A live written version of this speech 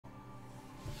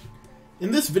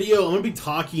In this video, I'm going to be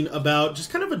talking about just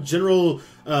kind of a general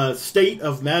state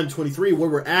of Madden 23, where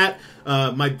we're at,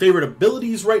 my favorite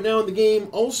abilities right now in the game,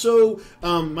 also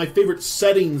my favorite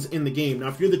settings in the game. Now,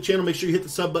 if you're new to the channel, make sure you hit the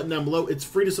sub button down below. It's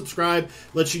free to subscribe,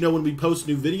 lets you know when we post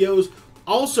new videos.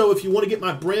 Also, if you want to get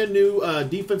my brand new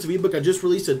defensive ebook, I just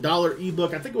released a $1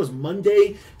 ebook. I think it was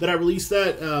Monday that I released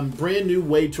that. Brand new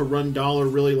way to run dollar.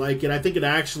 Really like it. I think it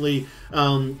actually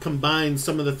combines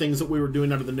some of the things that we were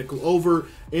doing out of the nickel over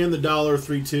and the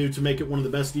 $3-2 to make it one of the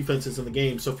best defenses in the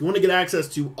game. So if you want to get access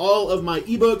to all of my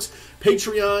ebooks,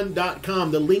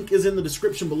 patreon.com. The link is in the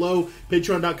description below.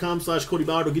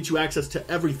 Patreon.com/CodyBallard will get you access to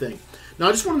everything. Now,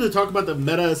 I just wanted to talk about the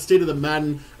meta state of the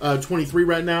Madden 23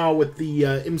 right now with the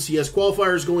MCS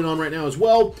qualifiers going on right now as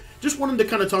well. Just wanted to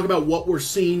kind of talk about what we're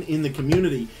seeing in the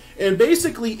community. And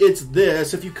basically, it's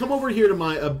this. If you come over here to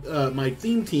my my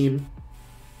theme team,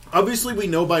 obviously we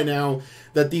know by now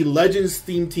that the Legends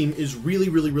theme team is really,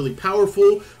 really, really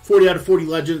powerful. 40 out of 40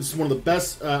 Legends is one of the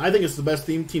best. I think it's the best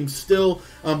theme team still,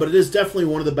 but it is definitely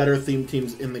one of the better theme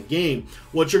teams in the game.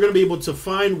 What you're going to be able to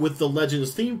find with the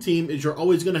Legends theme team is you're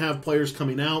always going to have players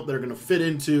coming out that are going to fit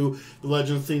into the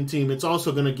Legends theme team. It's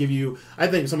also going to give you, I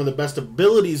think, some of the best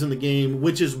abilities in the game,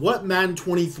 which is what Madden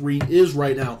 23 is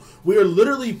right now. We are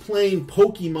literally playing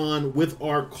Pokemon with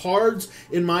our cards,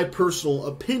 in my personal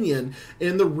opinion,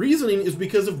 and the reasoning is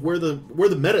because of where the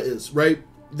meta is, right?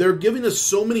 They're giving us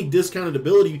so many discounted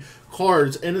ability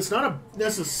cards, and it's not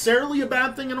necessarily a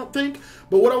bad thing, I don't think.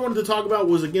 But what I wanted to talk about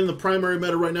was, again, the primary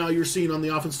meta right now you're seeing on the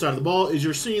offense side of the ball is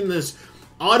you're seeing this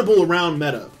audible around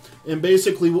meta. And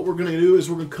basically what we're going to do is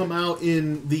we're going to come out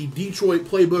in the Detroit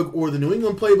playbook or the New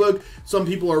England playbook. Some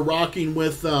people are rocking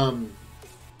with New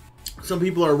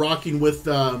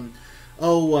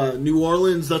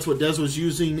Orleans. That's what Dez was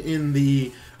using in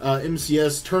the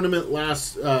MCS tournament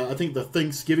last, I think the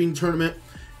Thanksgiving tournament.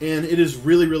 And it is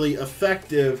really, really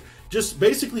effective. Just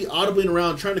basically audibling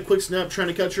around, trying to quick snap, trying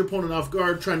to catch your opponent off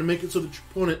guard, trying to make it so that your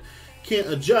opponent can't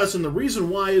adjust. And the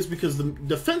reason why is because the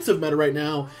defensive meta right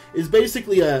now is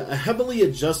basically a heavily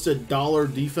adjusted dollar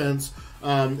defense.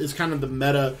 Is kind of the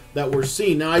meta that we're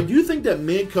seeing. Now, I do think that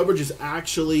man coverage is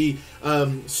actually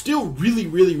still really,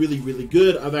 really, really, really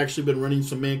good. I've actually been running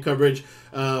some man coverage.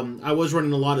 I was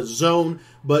running a lot of zone,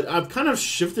 but I've kind of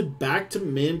shifted back to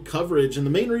man coverage. And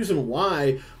the main reason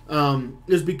why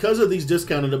is because of these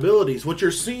discounted abilities. What you're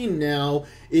seeing now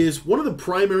is one of the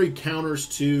primary counters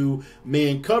to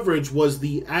man coverage was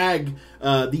the ag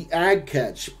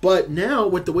catch. But now,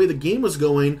 with the way the game was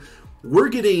going, we're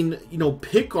getting,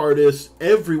 pick artists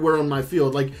everywhere on my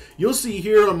field. Like, you'll see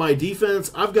here on my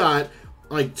defense, I've got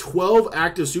like 12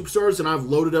 active superstars, and I've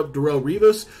loaded up Darrelle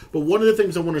Revis. But one of the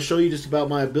things I want to show you just about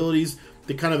my abilities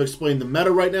to kind of explain the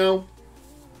meta right now,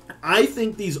 I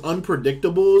think these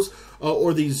unpredictables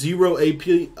or these zero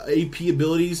AP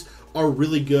abilities are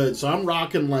really good. So I'm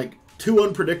rocking like 2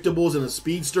 unpredictables and a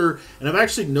speedster, and I've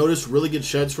actually noticed really good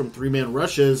sheds from 3-man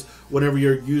rushes whenever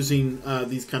you're using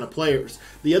these kind of players.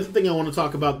 The other thing I want to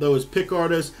talk about, though, is pick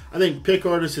artists. I think pick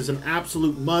artists is an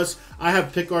absolute must. I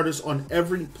have pick artists on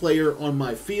every player on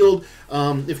my field.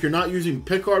 If you're not using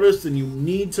pick artists, then you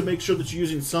need to make sure that you're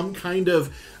using some kind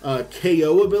of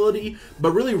KO ability.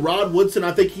 But really, Rod Woodson,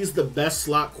 I think he's the best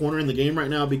slot corner in the game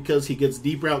right now because he gets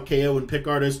deep route KO and pick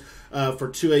artists for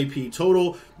 2 AP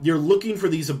total. You're looking for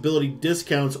these ability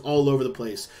discounts all over the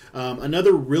place.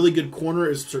 Another really good corner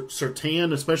is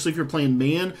Surtain, especially if you're playing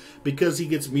man, because he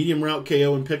gets medium route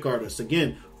KO and pick artists.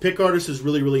 Again, pick artists is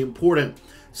really, really important.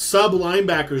 Sub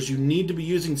linebackers, you need to be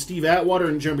using Steve Atwater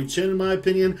and Jeremy Chin, in my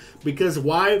opinion, because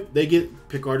why? They get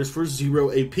pick artists for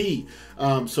 0 AP.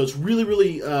 So it's really,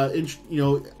 really,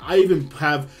 I even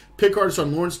have pick artists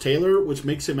on Lawrence Taylor, which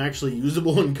makes him actually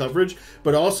usable in coverage,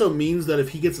 but also means that if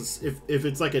he gets, if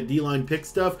it's like a D-line pick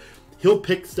stuff, he'll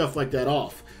pick stuff like that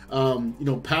off.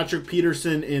 Patrick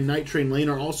Peterson and Night Train Lane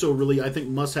are also really, I think,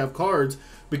 must-have cards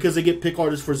because they get pick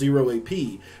artists for 0 AP.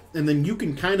 And then you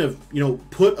can kind of,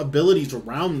 put abilities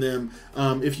around them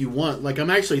if you want. Like, I'm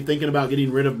actually thinking about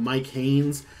getting rid of Mike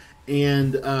Haynes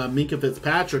and Minkah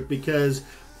Fitzpatrick because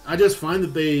I just find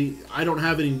that I don't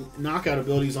have any knockout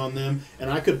abilities on them, and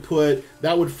I could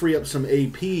that would free up some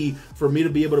AP for me to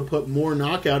be able to put more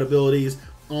knockout abilities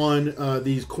on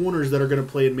these corners that are going to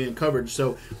play in man coverage.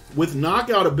 So with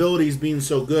knockout abilities being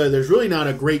so good, there's really not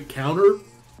a great counter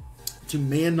to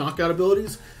man knockout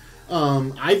abilities.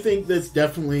 I think this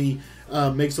definitely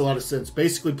makes a lot of sense.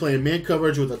 Basically playing man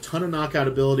coverage with a ton of knockout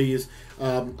abilities,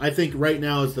 I think right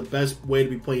now is the best way to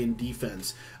be playing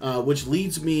defense, which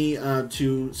leads me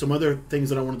to some other things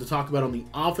that I wanted to talk about on the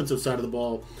offensive side of the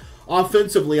ball.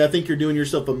 offensively, I think you're doing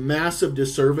yourself a massive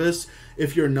disservice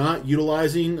if you're not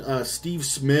utilizing Steve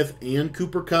Smith and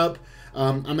Cooper Kupp.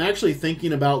 I'm actually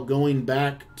thinking about going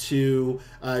back to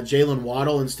Jalen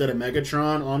Waddle instead of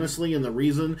Megatron, honestly, and the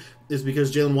reason is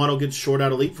because Jalen Waddle gets short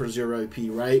out elite for 0 AP,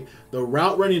 right? The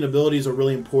route running abilities are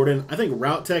really important. I think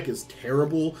route tech is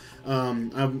terrible.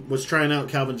 I was trying out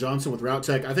Calvin Johnson with route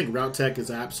tech. I think route tech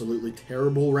is absolutely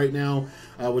terrible right now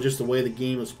with just the way the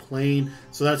game is playing.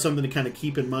 So that's something to kind of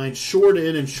keep in mind. Short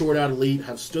in and short out elite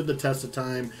have stood the test of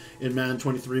time in Madden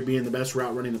 23 being the best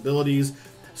route running abilities.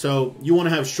 So you want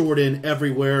to have short in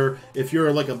everywhere. If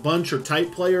you're like a bunch or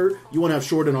tight player, you want to have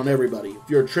short in on everybody. If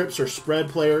you're a trips or spread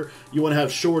player, you want to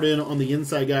have short in on the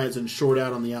inside guys and short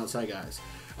out on the outside guys.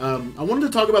 I wanted to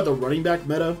talk about the running back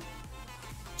meta.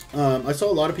 I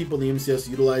saw a lot of people in the MCS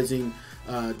utilizing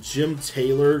Jim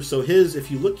Taylor. So his,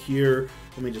 if you look here,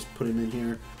 let me just put him in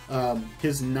here.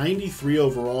 His 93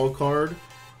 overall card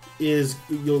is,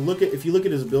 if you look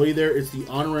at his ability there, it's the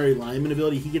honorary lineman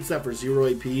ability. He gets that for 0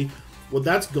 AP. What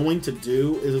that's going to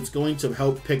do is it's going to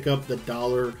help pick up the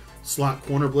dollar slot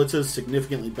corner blitzes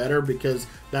significantly better, because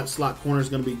that slot corner is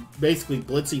going to be basically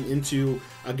blitzing into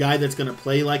a guy that's going to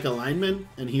play like a lineman,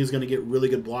 and he's going to get really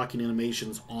good blocking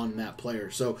animations on that player.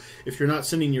 So if you're not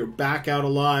sending your back out a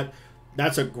lot,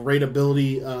 that's a great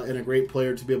ability and a great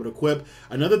player to be able to equip.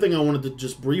 Another thing I wanted to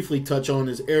just briefly touch on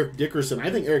is Eric Dickerson. I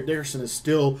think Eric Dickerson is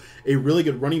still a really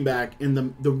good running back,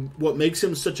 and what makes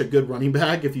him such a good running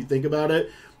back, if you think about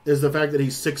it, is the fact that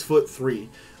he's 6'3".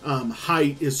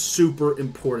 Height is super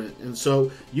important, and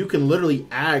so you can literally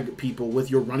ag people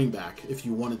with your running back if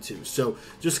you wanted to. So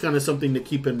just kind of something to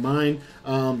keep in mind.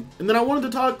 And then I wanted to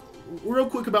talk real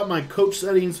quick about my coach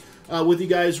settings with you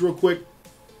guys real quick.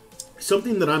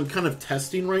 Something that I'm kind of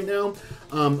testing right now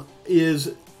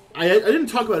is I didn't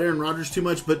talk about Aaron Rodgers too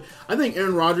much, but I think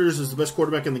Aaron Rodgers is the best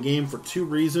quarterback in the game for 2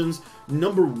 reasons.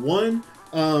 Number one,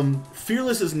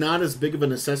 fearless is not as big of a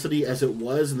necessity as it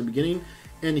was in the beginning,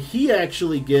 and he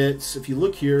actually gets, if you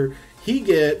look here, he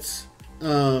gets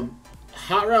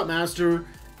Hot Route Master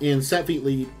and Set Feet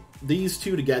Lead, these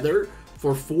two together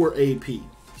for 4 AP.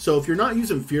 So if you're not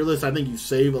using Fearless, I think you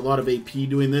save a lot of AP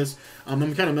doing this. I'm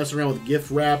kind of messing around with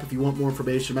gift wrap. If you want more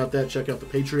information about that, check out the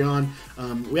Patreon.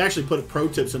 We actually put pro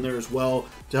tips in there as well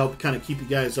to help kind of keep you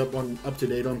guys up to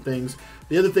date on things.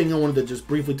 The other thing I wanted to just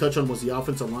briefly touch on was the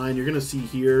offensive line. You're going to see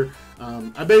here,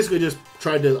 I basically just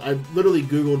I literally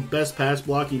Googled best pass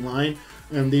blocking line,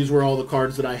 and these were all the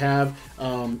cards that I have.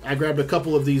 I grabbed a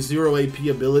couple of these 0 AP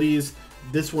abilities.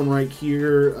 This one right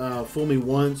here, Fool Me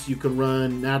Once, you can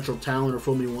run Natural Talent or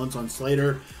Fool Me Once on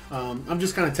Slater. I'm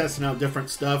just kind of testing out different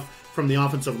stuff from the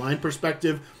offensive line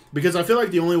perspective, because I feel like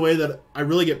the only way that I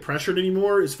really get pressured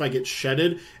anymore is if I get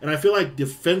shedded. And I feel like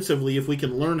defensively, if we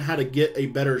can learn how to get a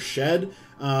better shed,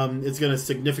 it's going to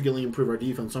significantly improve our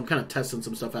defense. So I'm kind of testing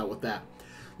some stuff out with that.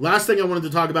 Last thing I wanted to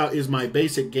talk about is my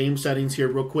basic game settings here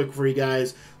real quick for you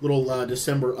guys. Little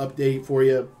December update for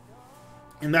you.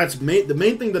 And that's the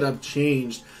main thing that I've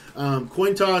changed.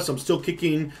 Coin toss, I'm still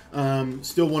kicking.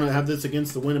 Still want to have this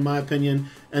against the win, in my opinion.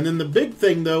 And then the big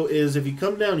thing, though, is if you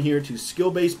come down here to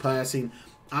skill-based passing,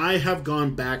 I have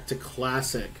gone back to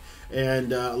Classic.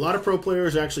 And a lot of pro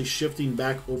players are actually shifting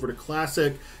back over to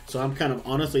Classic. So I'm kind of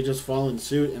honestly just following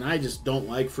suit. And I just don't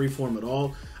like Freeform at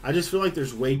all. I just feel like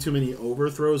there's way too many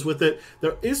overthrows with it.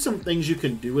 There is some things you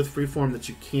can do with Freeform that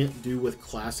you can't do with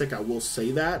Classic. I will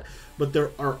say that. But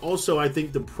there are also, I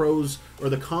think, the pros or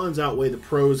the cons outweigh the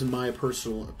pros in my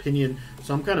personal opinion.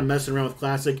 So I'm kind of messing around with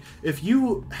Classic. If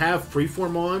you have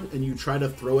Freeform on and you try to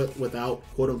throw it without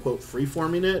quote-unquote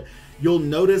freeforming it, you'll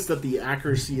notice that the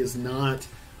accuracy is not...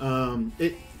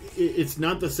 it's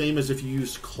not the same as if you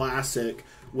use Classic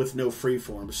with no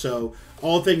freeform. So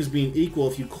all things being equal,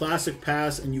 if you Classic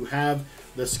pass and you have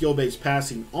the skill-based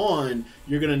passing on,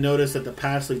 you're going to notice that the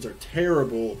pass leads are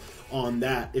terrible on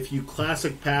that. If you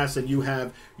Classic pass and you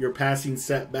have your passing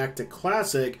set back to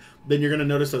Classic, then you're going to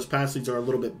notice those pass leads are a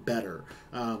little bit better.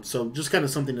 So just kind of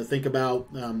something to think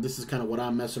about. This is kind of what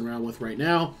I'm messing around with right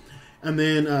now. And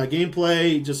then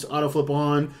gameplay, just auto flip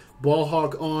on, ball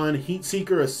hawk on, heat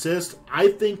seeker assist. I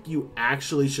think you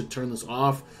actually should turn this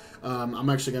off. I'm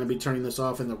actually going to be turning this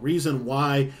off, and the reason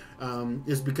why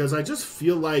is because I just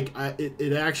feel like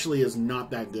it actually is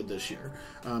not that good this year.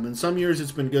 In some years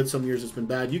it's been good, some years it's been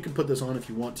bad. You can put this on if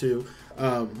you want to,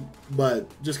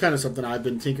 but just kind of something I've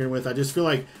been tinkering with. I just feel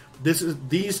like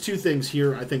these two things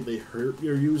here, I think they hurt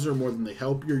your user more than they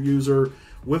help your user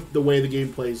with the way the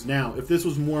game plays now. If this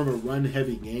was more of a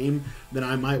run-heavy game, then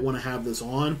I might want to have this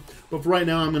on. But for right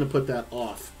now, I'm going to put that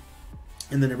off.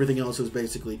 And then everything else is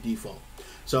basically default.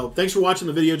 So thanks for watching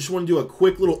the video. Just want to do a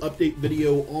quick little update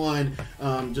video on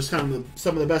just kind of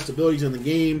some of the best abilities in the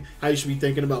game, how you should be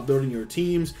thinking about building your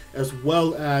teams, as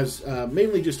well as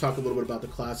mainly just talk a little bit about the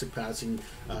classic passing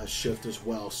shift as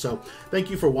well. So thank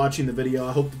you for watching the video.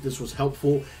 I hope that this was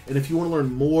helpful. And if you want to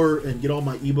learn more and get all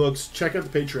my ebooks, check out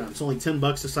the Patreon. It's only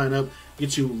 $10 to sign up.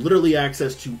 Gets you literally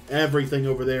access to everything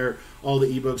over there, all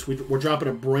the ebooks. We're dropping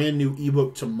a brand new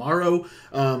ebook tomorrow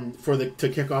to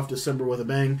kick off December with a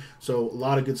bang. So a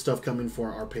lot of good stuff coming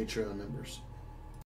for our Patreon members.